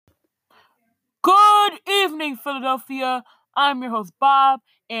Good evening, Philadelphia. I'm your host, Bob,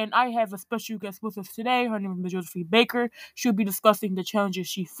 and I have a special guest with us today. Her name is Josephine Baker. She'll be discussing the challenges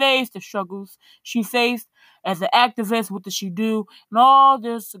she faced, the struggles she faced as an activist, what does she do, and all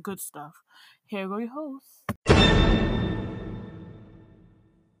this good stuff. Here go your host.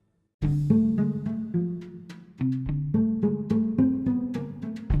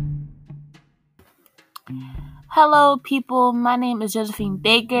 Hello, people. My name is Josephine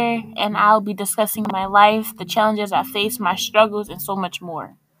Baker, and I'll be discussing my life, the challenges I faced, my struggles, and so much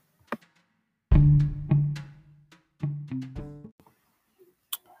more.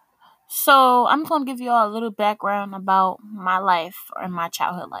 So, I'm going to give you all a little background about my life or my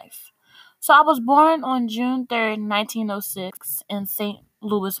childhood life. So, I was born on June 3rd, 1906, in St.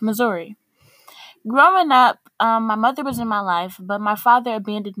 Louis, Missouri. Growing up, my mother was in my life, but my father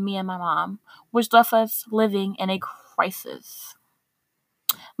abandoned me and my mom, which left us living in a crisis,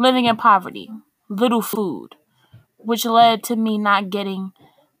 living in poverty, little food, which led to me not getting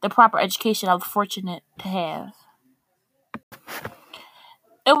the proper education I was fortunate to have.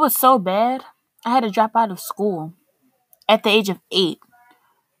 It was so bad, I had to drop out of school at the age of 8.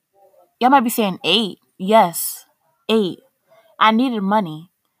 Y'all might be saying 8. Yes, 8. I needed money.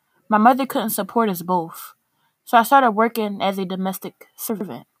 My mother couldn't support us both. So I started working as a domestic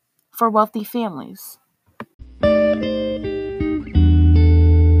servant for wealthy families.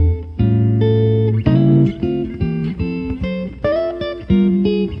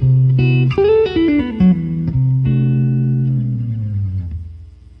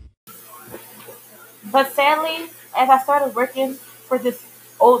 But sadly, as I started working for this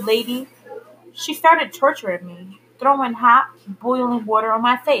old lady, she started torturing me, throwing hot, boiling water on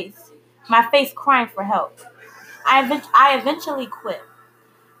my face crying for help. I eventually quit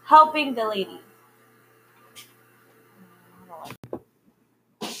helping the lady.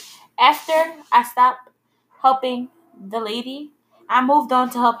 After I stopped helping the lady, I moved on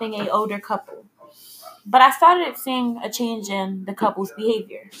to helping an older couple. But I started seeing a change in the couple's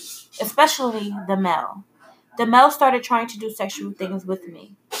behavior, especially the male. The male started trying to do sexual things with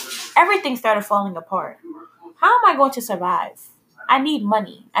me. Everything started falling apart. How am I going to survive? I need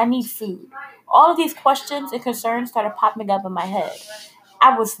money. I need food. All of these questions and concerns started popping up in my head.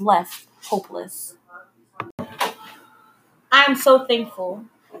 I was left hopeless. I am so thankful.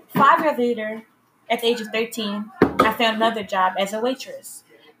 5 years later, at the age of 13, I found another job as a waitress,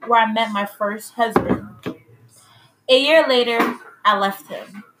 where I met my first husband. A year later, I left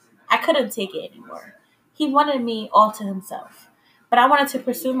him. I couldn't take it anymore. He wanted me all to himself, but I wanted to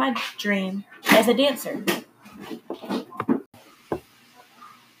pursue my dream as a dancer.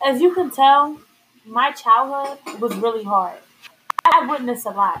 As you can tell, my childhood was really hard. I witnessed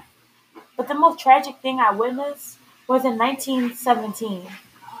a lot, but the most tragic thing I witnessed was in 1917.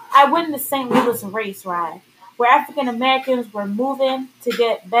 I witnessed St. Louis race ride, where African Americans were moving to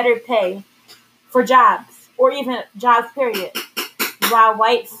get better pay for jobs, or even jobs period, while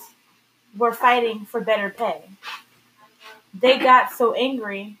whites were fighting for better pay. They got so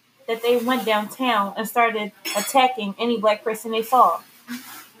angry that they went downtown and started attacking any black person they saw.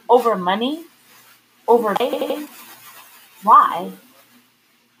 Over money? Over pay? Why?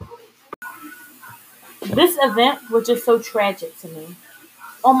 This event was just so tragic to me.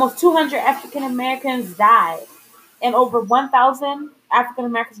 Almost 200 African Americans died, and over 1,000 African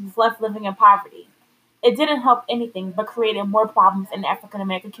Americans was left living in poverty. It didn't help anything but created more problems in the African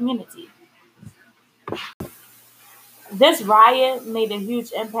American community. This riot made a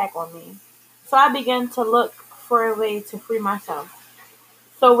huge impact on me, so I began to look for a way to free myself.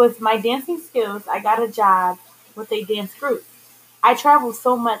 So with my dancing skills, I got a job with a dance group. I traveled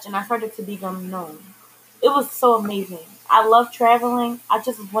so much and I started to become known. It was so amazing. I love traveling. I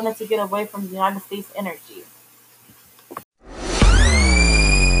just wanted to get away from the United States energy.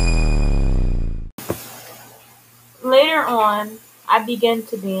 Later on, I began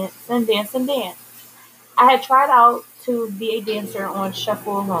to dance and dance and dance. I had tried out to be a dancer on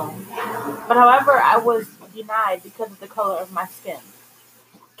Shuffle Alone, but however, I was denied because of the color of my skin.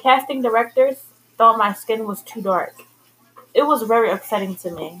 Casting directors thought my skin was too dark. It was very upsetting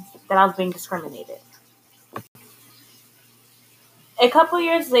to me that I was being discriminated. A couple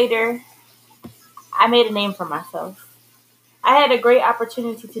years later, I made a name for myself. I had a great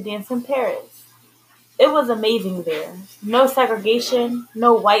opportunity to dance in Paris. It was amazing there. No segregation,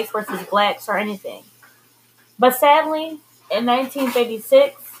 no whites versus blacks or anything. But sadly, in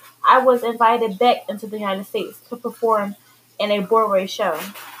 1936, I was invited back into the United States to perform in a Broadway show.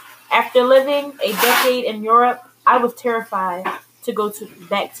 After living a decade in Europe, I was terrified to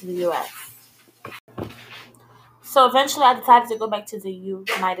back to the US. So eventually I decided to go back to the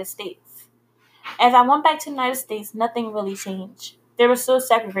United States. As I went back to the United States, nothing really changed. There was still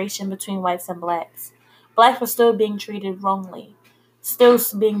segregation between whites and blacks. Blacks were still being treated wrongly, still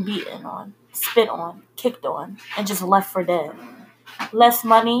being beaten on, spit on, kicked on, and just left for dead. Less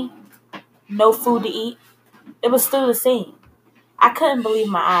money, no food to eat. It was still the same. I couldn't believe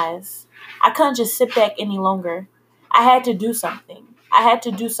my eyes. I couldn't just sit back any longer. I had to do something. I had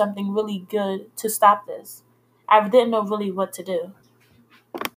to do something really good to stop this. I didn't know really what to do.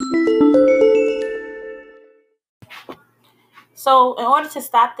 So, in order to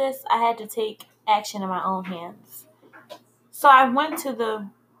stop this, I had to take action in my own hands. So, I went to the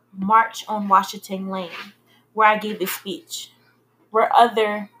March on Washington Lane, where I gave a speech, where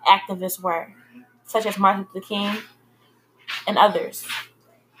other activists were, such as Martin Luther King and others.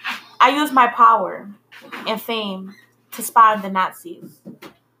 I used my power and fame to spy on the Nazis,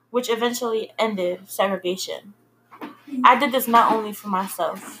 which eventually ended segregation. I did this not only for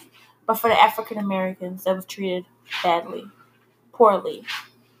myself, but for the African Americans that was treated badly, poorly,